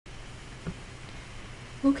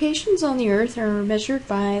Locations on the Earth are measured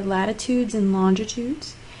by latitudes and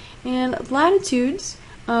longitudes. And latitudes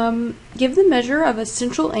give the measure of a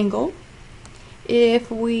central angle.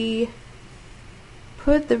 If we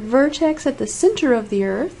put the vertex at the center of the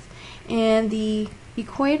Earth and the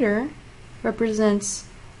equator represents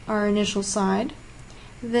our initial side,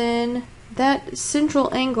 then that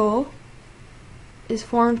central angle is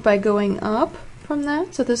formed by going up from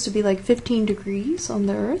that. So this would be like 15 degrees on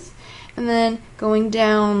the Earth, and then going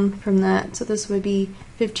down from that. So this would be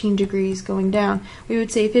 15 degrees going down. We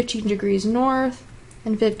would say 15 degrees north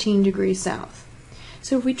and 15 degrees south.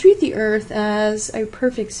 So if we treat the Earth as a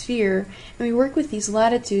perfect sphere and we work with these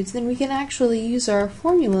latitudes, then we can actually use our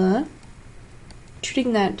formula,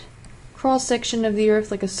 treating that cross section of the Earth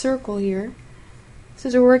like a circle here.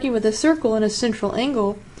 Since we're working with a circle and a central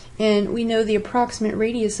angle, and we know the approximate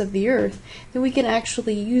radius of the Earth, then we can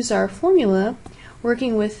actually use our formula,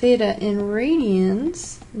 working with theta in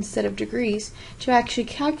radians instead of degrees, to actually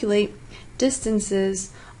calculate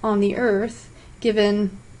distances on the Earth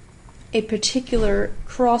given a particular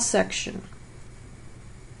cross section.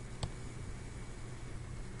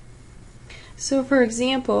 So for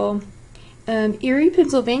example, Erie,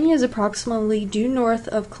 Pennsylvania is approximately due north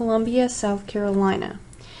of Columbia, South Carolina.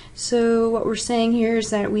 So what we're saying here is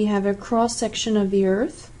that we have a cross section of the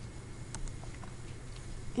Earth,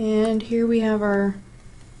 and here we have our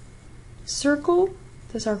circle.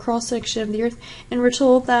 That's our cross section of the Earth, and we're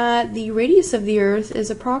told that the radius of the Earth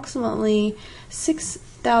is approximately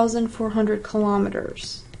 6,400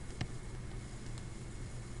 kilometers.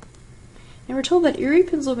 And we're told that Erie,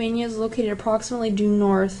 Pennsylvania is located approximately due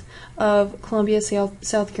north of Columbia,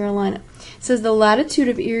 South Carolina. It says the latitude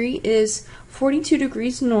of Erie is 42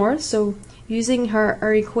 degrees north, so using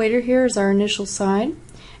our equator here as our initial side,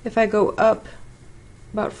 if I go up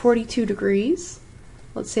about 42 degrees,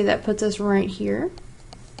 let's say that puts us right here.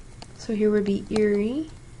 So here would be Erie,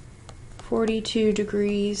 42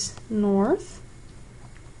 degrees north,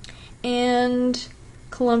 and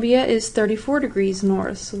Columbia is 34 degrees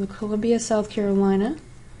north, so the Columbia, South Carolina.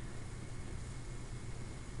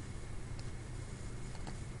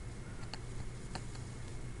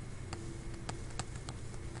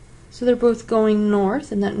 So they're both going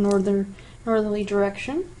north in that northerly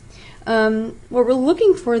direction. What we're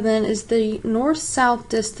looking for then is the north-south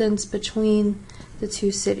distance between the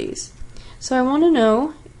two cities. So I want to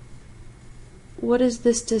know, what is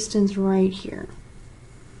this distance right here?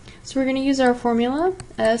 So we're going to use our formula,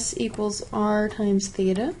 S equals R times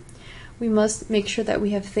theta. We must make sure that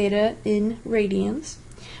we have theta in radians.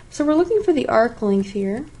 So we're looking for the arc length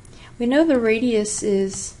here. We know the radius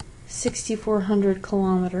is 6,400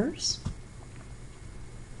 kilometers.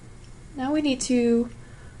 Now we need to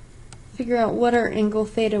figure out what our angle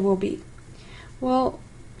theta will be. Well,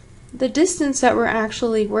 the distance that we're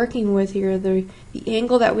actually working with here, the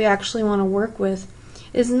angle that we actually want to work with,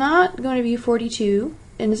 is not going to be 42,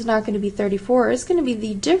 and it's not going to be 34. It's going to be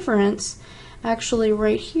the difference, actually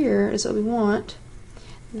right here is what we want,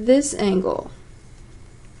 this angle.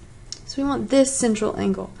 So we want this central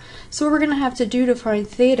angle. So what we're going to have to do to find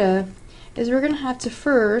theta is we're going to have to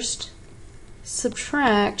first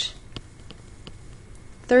subtract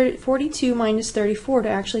 42 minus 34 to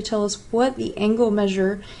actually tell us what the angle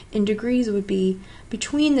measure in degrees would be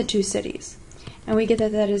between the two cities. And we get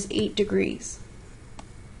that that is 8 degrees.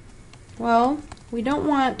 Well, we don't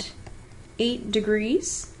want 8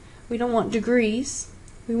 degrees. We don't want degrees.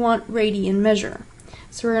 We want radian measure.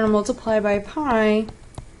 So we're going to multiply by pi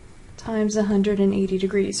times 180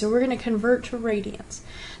 degrees. So we're going to convert to radians.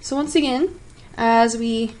 So once again, as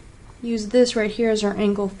we use this right here as our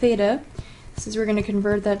angle theta, since we're going to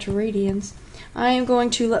convert that to radians, I am going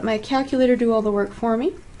to let my calculator do all the work for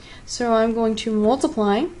me. So I'm going to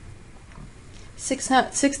multiply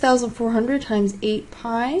 6,400 times 8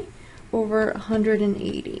 pi over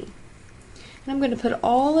 180. And I'm going to put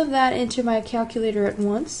all of that into my calculator at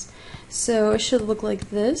once. So it should look like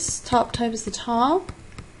this, top times the top.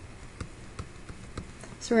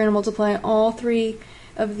 So we're going to multiply all three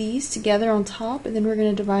of these together on top, and then we're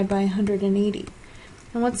going to divide by 180.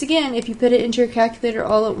 And once again, if you put it into your calculator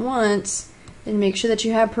all at once, then make sure that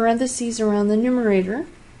you have parentheses around the numerator,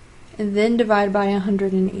 and then divide by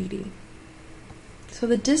 180. So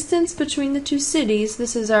the distance between the two cities,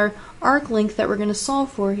 this is our arc length that we're going to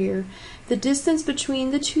solve for here. The distance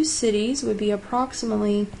between the two cities would be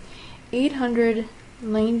approximately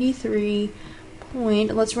 893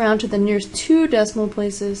 let's round to the nearest two decimal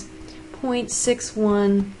places,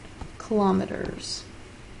 0.61 kilometers.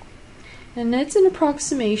 And it's an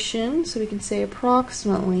approximation, so we can say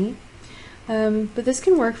approximately, but this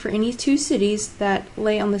can work for any two cities that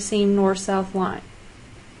lay on the same north-south line.